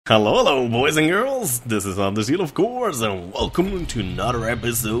Hello, boys and girls. This is Underseal, of course, and welcome to another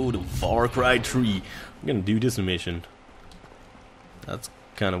episode of Far Cry 3. I'm gonna do this mission. That's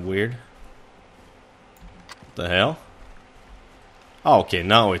kind of weird. What the hell? Oh, okay,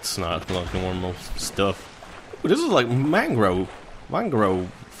 now it's not like normal stuff. Ooh, this is like mangrove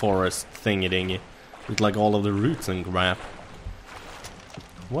forest thingy with like all of the roots and crap.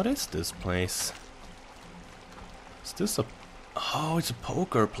 What is this place? Is this a... Oh, it's a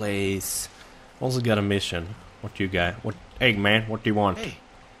poker place. Also got a mission. What you got? What? Hey man, what do you want? Hey,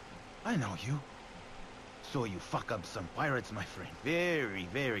 I know you. So you fuck up some pirates, my friend. Very,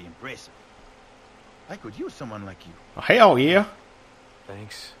 very impressive. I could use someone like you. Oh, hell yeah.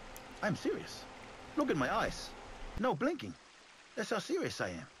 Thanks. I'm serious. Look at my eyes. No blinking. That's how serious I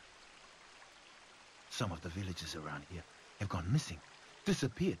am. Some of the villages around here have gone missing.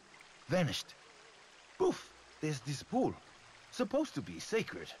 Disappeared. Vanished. Poof, there's this pool. Supposed to be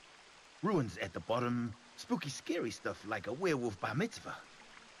sacred. Ruins at the bottom. Spooky, scary stuff like a werewolf bar mitzvah.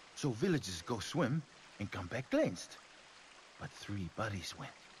 So villagers go swim and come back cleansed. But 3 buddies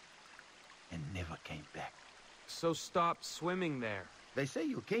went and never came back. So stop swimming there. They say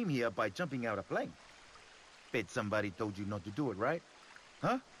you came here by jumping out a plane. Bet somebody told you not to do it, right?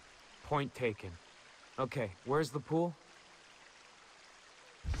 Huh? Point taken. Okay, where's the pool?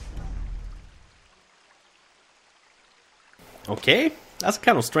 Okay, that's a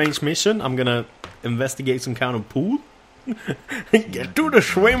kind of strange mission. I'm gonna investigate some kind of pool. Get to the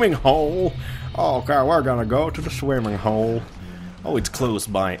swimming hole. Okay, we're gonna go to the swimming hole. Oh, it's close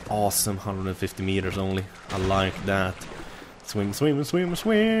by. Awesome, 150 meters only. I like that. Swim, swim, swim,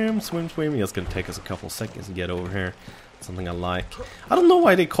 swim, swim, swim. Yeah, it's gonna take us a couple seconds to get over here. Something I like. I don't know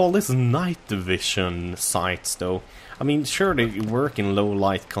why they call this night vision sites, though. I mean, sure, they work in low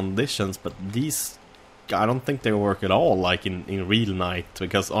light conditions, but these... I don't think they work at all like in real night,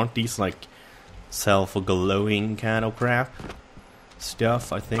 because aren't these like self-glowing kind of crap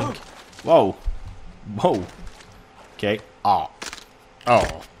stuff, I think. Whoa. Whoa. Okay. Oh.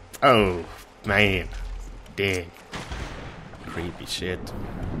 Oh. Oh. Man. Dang. Creepy shit.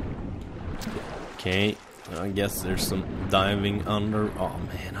 Okay. I guess there's some diving under. Oh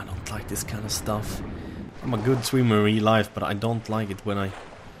man, I don't like this kind of stuff. I'm a good swimmer in real life, but I don't like it when I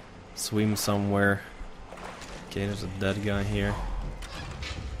swim somewhere. Okay, there's a dead guy here.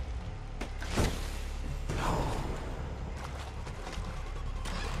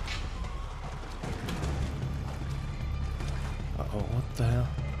 Uh-oh, what the hell?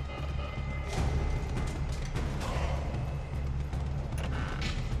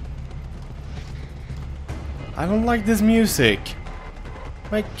 I don't like this music.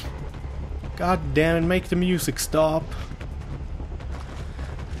 God damn it, make the music stop.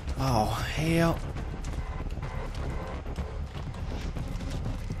 Oh, hell.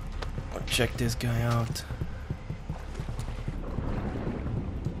 Check this guy out.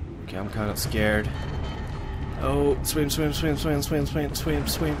 Okay, I'm kind of scared. Oh, swim, swim, swim, swim, swim, swim, swim,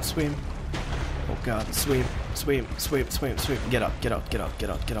 swim, swim. Oh god, swim, swim, swim, swim, swim. Get up, get up, get up, get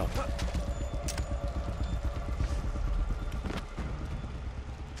up, get up.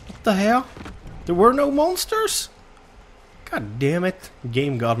 What the hell? There were no monsters? God damn it. The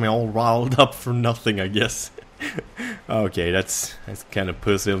game got me all riled up for nothing, I guess. Okay, that's kind of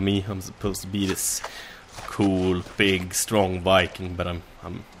pussy of me. I'm supposed to be this cool, big, strong Viking, but I'm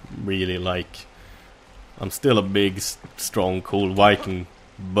really like... I'm still a big, strong, cool Viking,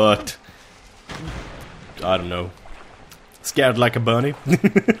 but... I don't know. Scared like a bunny.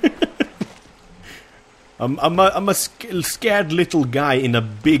 I'm a scared little guy in a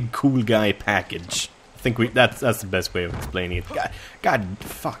big, cool guy package. I think that's the best way of explaining it. God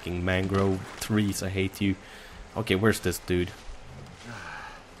fucking mangrove trees, I hate you. Okay, where's this dude?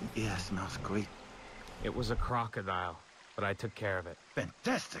 Yeah, smells great. It was a crocodile, but I took care of it.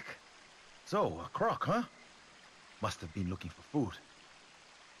 Fantastic. So, a croc, huh? Must have been looking for food.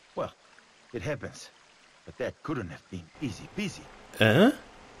 Well, it happens. But that couldn't have been easy peasy. Thank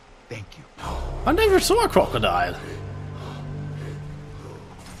you. I never saw a crocodile.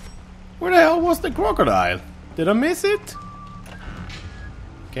 Where the hell was the crocodile? Did I miss it?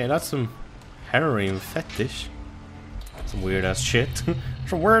 Okay, that's some heroin fetish. Some weird ass shit.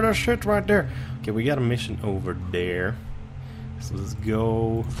 Some weird ass shit right there. Okay, we got a mission over there. So let's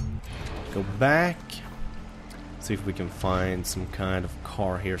go back. See if we can find some kind of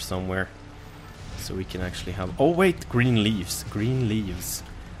car here somewhere. So we can actually have... Oh wait, green leaves. Green leaves.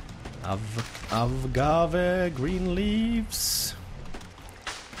 Agave, green leaves.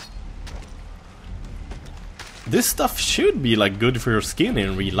 This stuff should be like good for your skin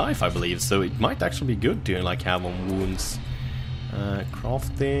in real life, I believe. So it might actually be good to like have on wounds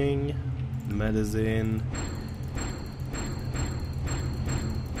Crafting, medicine,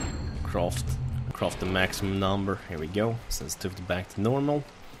 craft the maximum number. Here we go. Sensitivity back to normal,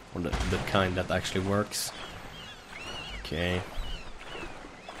 or the kind that actually works. Okay.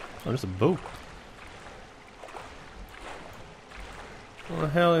 Oh, there's a boat. What the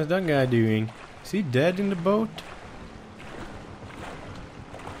hell is that guy doing? Is he dead in the boat?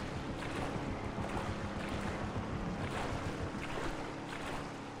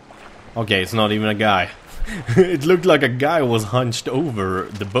 Okay, it's not even a guy. It looked like a guy was hunched over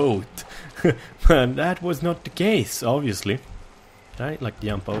the boat. And that was not the case, obviously. Can I, like,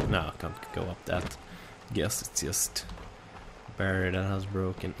 jump out? No, I can't go up that. Guess it's just a barrier that has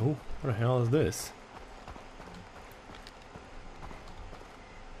broken. Oh, what the hell is this?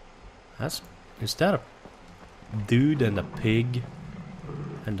 Is that a dude and a pig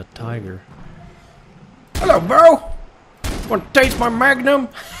and a tiger? Hello, bro! Want to taste my magnum?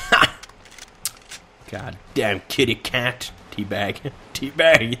 God damn kitty cat. Teabag.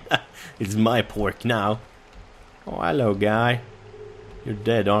 Teabag. It's my pork now. Oh, hello, guy. You're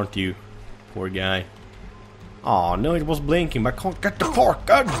dead, aren't you? Poor guy. Oh, no, it was blinking, but I can't get the fork.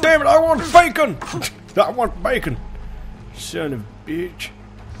 God damn it, I want bacon! I want bacon. Son of a bitch.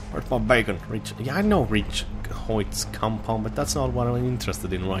 Where's my bacon? Reach. Yeah, I know reach Hoyt's compound, but that's not what I'm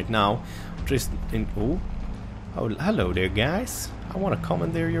interested in right now. I'm just in. Oh, hello there, guys. I want to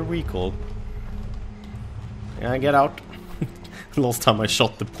commandeer your vehicle. Yeah, get out. Last time I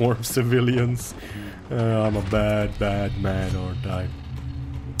shot the poor civilians. I'm a bad man, aren't I?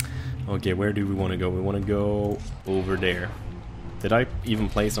 Okay, where do we want to go? We want to go over there. Did I even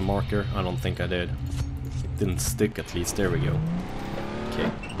place a marker? I don't think I did. It didn't stick, at least. There we go. Okay,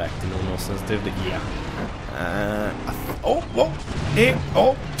 back to normal sensitivity. Yeah. Oh, whoa! Hey,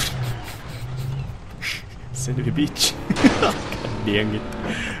 oh! Son of a bitch. God dang it.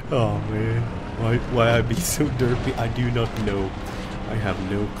 Oh, man. Why I be so derpy? I do not know. I have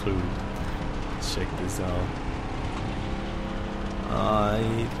no clue. Let's check this out.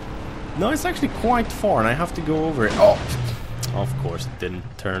 No, it's actually quite far, and I have to go over it. Oh, of course it didn't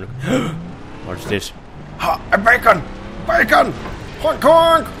turn. What's this? Ha! A bacon! Bacon! Honk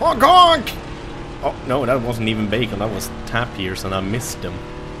honk! Honk honk! Oh no, that wasn't even bacon. That was tap ears, and I missed them.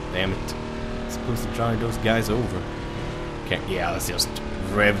 Damn it! I'm supposed to drive those guys over. Okay, yeah, let's just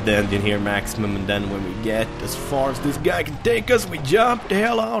rev the engine here maximum, and then when we get as far as this guy can take us, we jump the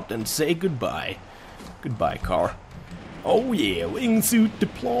hell out and say goodbye. Goodbye, car. Oh yeah, wingsuit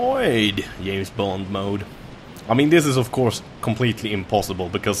deployed. James Bond mode. I mean, this is of course completely impossible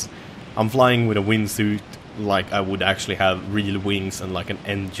because I'm flying with a wingsuit like I would actually have real wings and like an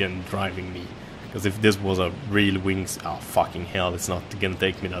engine driving me. Because if this was a real wings, oh fucking hell, it's not gonna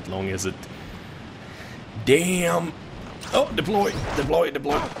take me that long, is it? Damn. Oh, deploy.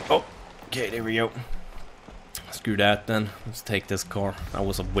 Oh, okay, there we go. Screw that then. Let's take this car. That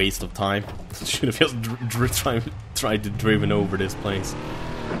was a waste of time. Should have just tried to driven over this place.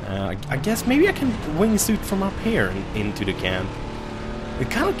 I guess maybe I can wingsuit from up here and into the camp. It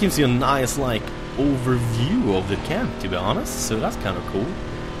kind of gives you a nice like overview of the camp, to be honest. So that's kind of cool.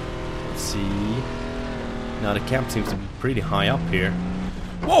 Let's see. Now the camp seems to be pretty high up here.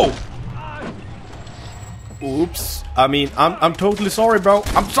 Whoa! Oops. I mean, I'm totally sorry, bro.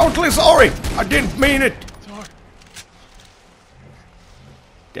 I'm totally sorry. I didn't mean it.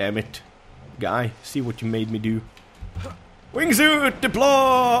 Damn it. Guy, see what you made me do. Wingsuit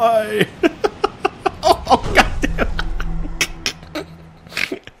deploy! Oh, goddamn.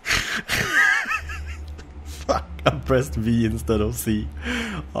 Fuck, I pressed V instead of C.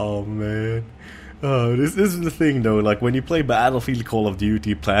 Oh, man. Oh, this is the thing, though. Like, when you play Battlefield, Call of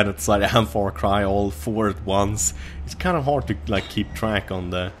Duty, PlanetSide, and Far Cry all four at once, it's kind of hard to, like, keep track on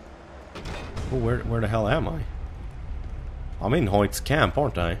the... Oh, where the hell am I? I'm in Hoyt's camp,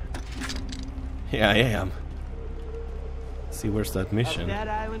 aren't I? Yeah, I am. See, where's that mission? That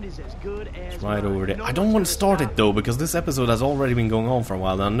island is as good as it's right over there. I don't want to start it though, because this episode has already been going on for a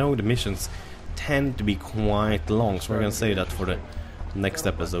while. And I know the missions tend to be quite long, so we're gonna say that for the next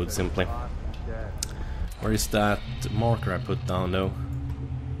episode simply. Where is that marker I put down though?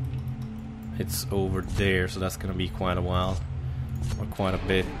 It's over there, so that's gonna be quite a while. Or quite a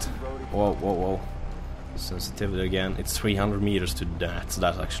bit. Whoa, whoa, whoa. Sensitivity again. It's 300 meters to that, so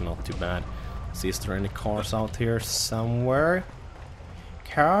that's actually not too bad. See, is there any cars out here somewhere?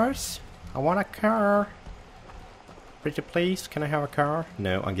 Cars? I want a car. Pretty please, can I have a car?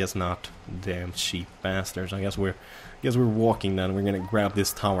 No, I guess not. Damn cheap bastards. I guess we're walking then. We're gonna grab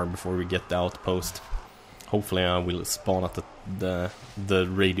this tower before we get the outpost. Hopefully I will spawn at the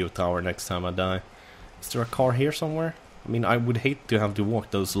radio tower next time I die. Is there a car here somewhere? I mean, I would hate to have to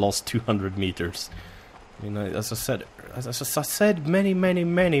walk those last 200 meters. I mean, as I said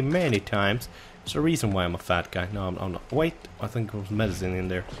many times, there's a reason why I'm a fat guy. No, I'm not. Wait, I think there was medicine in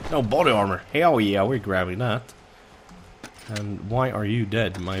there. No, body armor. Hell yeah, we're grabbing that. And why are you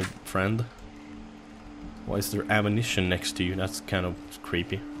dead, my friend? Why is there ammunition next to you? That's kind of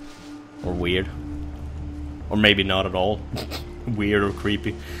creepy. Or weird. Or maybe not at all. Weird or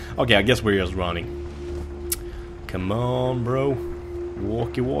creepy. Okay, I guess we're just running. Come on, bro.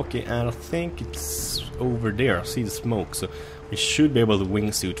 Walkie, and I think it's over there. I see the smoke, so we should be able to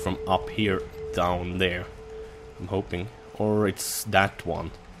wingsuit from up here down there. I'm hoping. Or it's that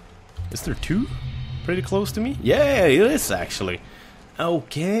one. Is there two? Pretty close to me? Yeah, it is actually.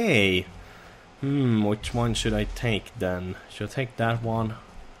 Okay. Which one should I take then? Should I take that one?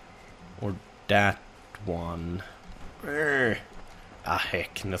 Or that one?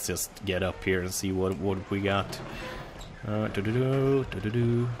 Heck, let's just get up here and see what we got. No.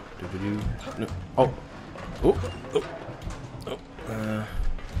 Oh.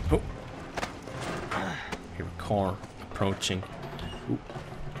 Here a car approaching. Ooh.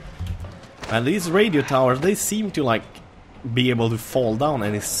 And these radio towers, they seem to like be able to fall down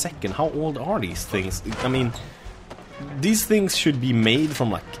any second. How old are these things? I mean, these things should be made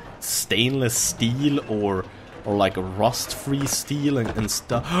from like stainless steel or like a rust-free steel and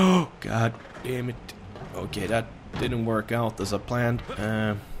stuff. Oh, god damn it. Okay, that didn't work out as I planned.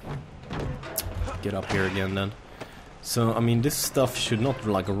 Get up here again then. So, I mean, this stuff should not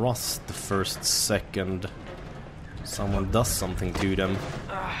like rust the first second someone does something to them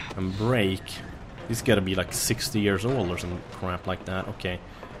and break. These gotta be like 60 years old or some crap like that. Okay,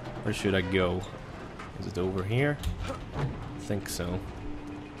 where should I go? Is it over here? I think so.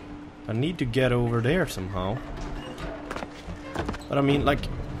 I need to get over there somehow. But I mean, like,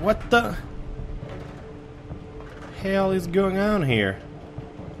 what the hell is going on here?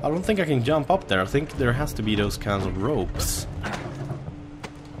 I don't think I can jump up there. I think there has to be those kinds of ropes.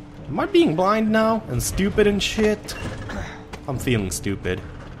 Am I being blind now? And stupid and shit? I'm feeling stupid.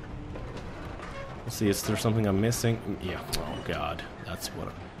 Let's see, is there something I'm missing? Yeah, oh god. That's what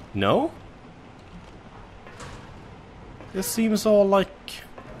I... No? This seems all like...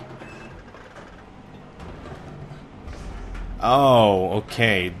 Oh,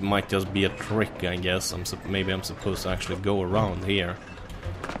 okay. It might just be a trick, I guess. Maybe I'm supposed to actually go around here.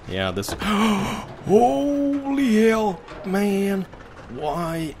 Yeah, this... Holy hell, man!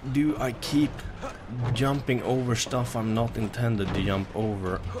 Why do I keep jumping over stuff I'm not intended to jump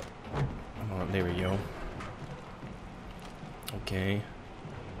over? Oh, there we go. Okay.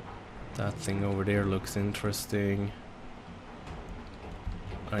 That thing over there looks interesting.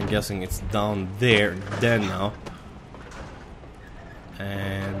 I'm guessing it's down there then now.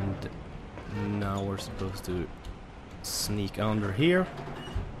 And now we're supposed to sneak under here.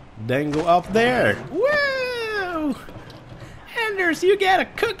 Then go up there. Woo! Anders, you get a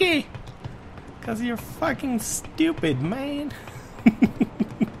cookie! Cause you're fucking stupid, man.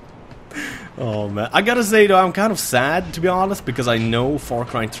 Oh man, I gotta say though, I'm kind of sad to be honest, because I know Far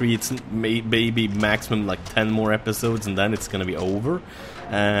Cry 3 it's maybe maximum like 10 more episodes and then it's gonna be over.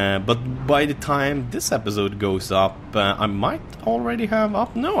 But by the time this episode goes up, I might already have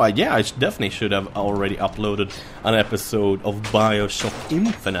up. No, yeah, I definitely should have already uploaded an episode of BioShock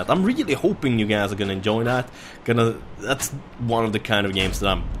Infinite. I'm really hoping you guys are gonna enjoy that. That's one of the kind of games that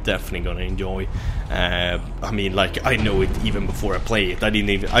I'm definitely gonna enjoy. I mean, like, I know it even before I play it. I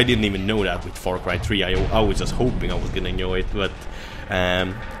didn't even know that with Far Cry 3. I was just hoping I was gonna enjoy it, but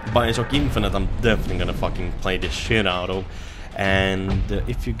BioShock Infinite, I'm definitely gonna fucking play the shit out of. And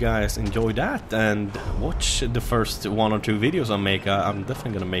if you guys enjoy that and watch the first 1 or 2 videos I make, I'm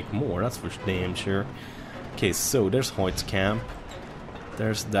definitely gonna make more, that's for damn sure. Okay, so there's Hoyt's camp.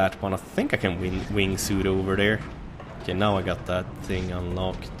 There's that one. I think I can wingsuit over there. Okay, now I got that thing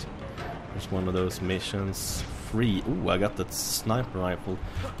unlocked. There's one of those missions. Free. Ooh, I got that sniper rifle.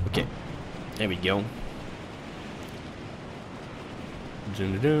 Okay, there we go.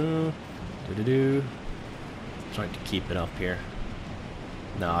 Trying to keep it up here.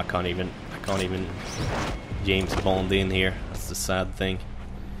 No, I can't even James Bond in here. That's the sad thing.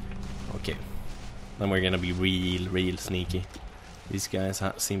 Okay, then we're gonna be real sneaky. These guys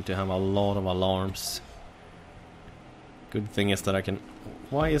seem to have a lot of alarms. Good thing is that I can...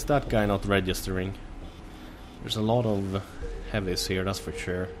 Why is that guy not registering? There's a lot of heavies here, that's for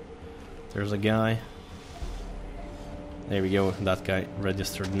sure. There's a guy. There we go, that guy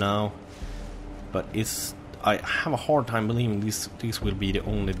registered now. But I have a hard time believing these will be the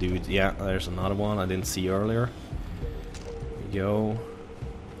only dudes. Yeah, there's another one I didn't see earlier. There we go.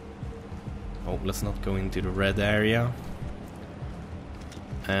 Oh, let's not go into the red area.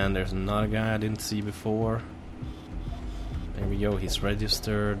 And there's another guy I didn't see before. There we go, he's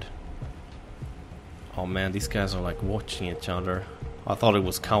registered. Oh man, these guys are like watching each other. I thought it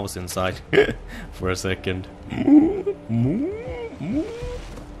was cows inside for a second. Okay,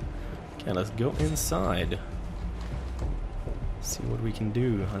 let's go inside. See what we can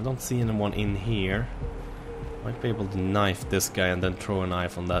do. I don't see anyone in here. Might be able to knife this guy and then throw a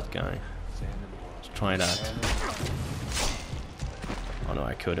knife on that guy. Let's try that. Oh no,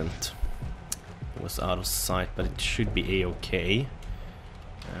 I couldn't. It was out of sight, but it should be a-okay.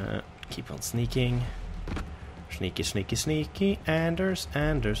 Keep on sneaking. Sneaky, sneaky, sneaky. Anders.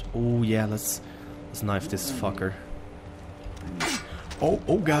 Oh yeah, let's knife this fucker. Oh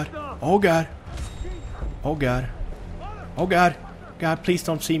god. Oh god. Oh god. Oh god. God, please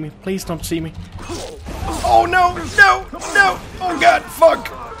don't see me. Please don't see me. Oh no! No! No! Oh god! Fuck!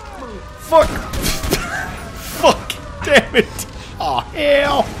 Fuck! Fuck! Damn it! Oh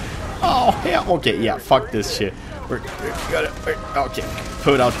hell! Oh hell! Okay, yeah, fuck this shit. We're gonna... okay,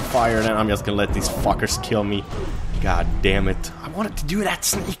 put out the fire and then I'm just gonna let these fuckers kill me. God damn it. I wanted to do that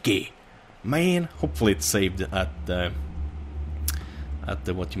sneaky. Man, hopefully it's saved at the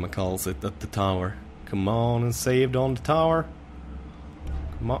whatchamacallit, at the tower. Come on, and saved on the tower.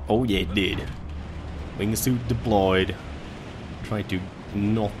 Come on. Oh yeah, it did. Wingsuit deployed. Try to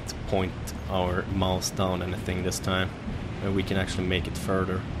not point our mouse down anything this time. Maybe we can actually make it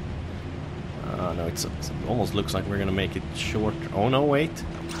further. No, it almost looks like we're gonna make it shorter. Oh no, wait.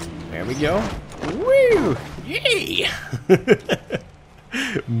 There we go. Woo! Yay!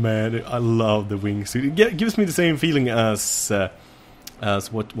 Man, I love the wingsuit. It gives me the same feeling as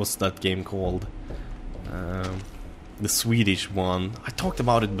what was that game called? The Swedish one. I talked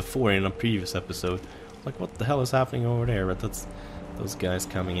about it before in a previous episode. Like, what the hell is happening over there? But that's those guys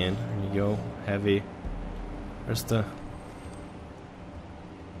coming in. There you go. Heavy. Where's the...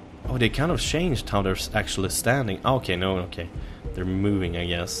 oh, they kind of changed how they're actually standing. Oh, okay, no, okay. They're moving, I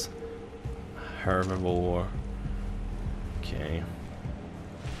guess. Herbivore. Okay.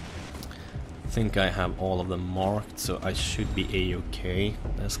 I think I have all of them marked, so I should be a-okay.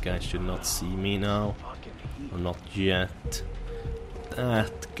 This guy should not see me now. Or not yet.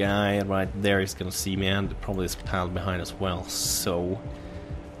 That guy right there is gonna see me, and probably his pal behind as well. So,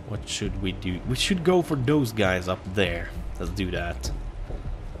 what should we do? We should go for those guys up there. Let's do that.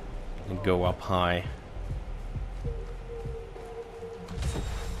 And go up high.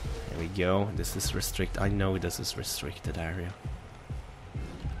 There we go. This is restricted. I know this is restricted area.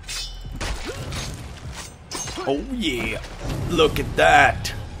 Oh yeah! Look at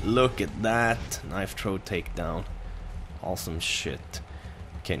that! Look at that! Knife throw takedown. Awesome shit.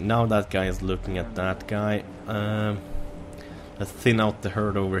 Okay, now that guy is looking at that guy. Let's thin out the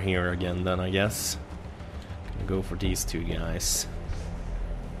herd over here again then, I guess. Gonna go for these two guys.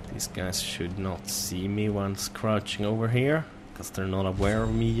 These guys should not see me once crouching over here, because they're not aware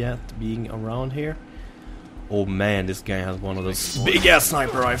of me yet being around here. Oh man, this guy has one of those big ass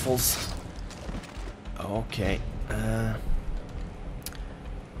sniper rifles. Okay.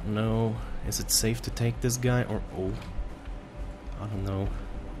 No. Is it safe to take this guy or... oh. I don't know.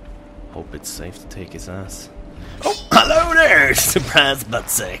 Hope it's safe to take his ass. Oh, hello there! Surprise butt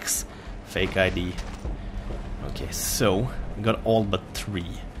sex. Fake ID. Okay, so we got all but 3.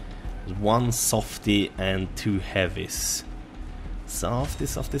 There's 1 softy and 2 heavies. Softy,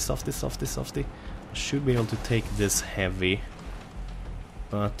 softy, softy, softy, softy. I should be able to take this heavy.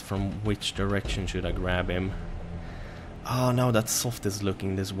 But from which direction should I grab him? Oh no, that soft is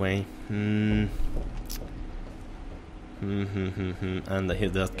looking this way. And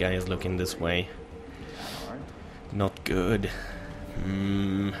that guy is looking this way. Not good.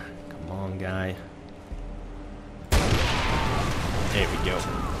 Come on, guy. There we go.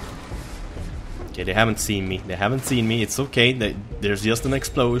 Okay, they haven't seen me. They haven't seen me. It's okay. There's just an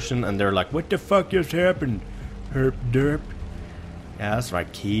explosion, and they're like, "What the fuck just happened?" Herp derp. Yeah, that's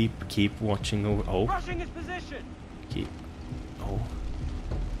right. Keep watching over. Oh. Rushing his position. Keep. Oh.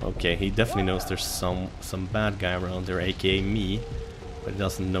 Okay, he definitely knows there's some bad guy around there, aka me, but he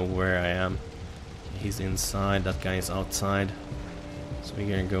doesn't know where I am. He's inside. That guy is outside. So we're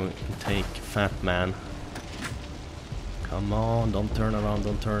gonna go and take Fat Man. Come on, don't turn around,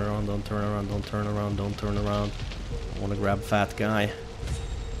 don't turn around, don't turn around, don't turn around, don't turn around. I wanna grab Fat Guy.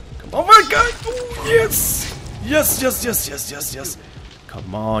 Come on, Fat Guy! Oh, yes! Yes, yes, yes, yes, yes, yes.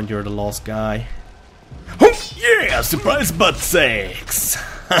 Come on, you're the last guy. Oh, yeah! Surprise butt sex!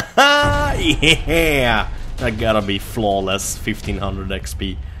 Haha! Yeah! That gotta be flawless. 1500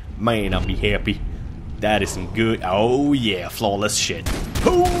 XP. Man, I'll be happy. That is some good. Oh, yeah, flawless shit.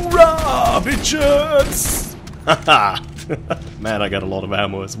 Hoorah, bitches! Haha! Man, I got a lot of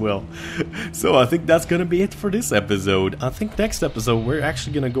ammo as well. So I think that's gonna be it for this episode. I think next episode we're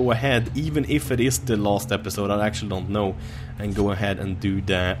actually gonna go ahead, even if it is the last episode, I actually don't know, and go ahead and do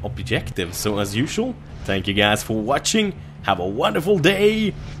the objective. So as usual, thank you guys for watching. Have a wonderful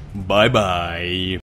day. Bye bye.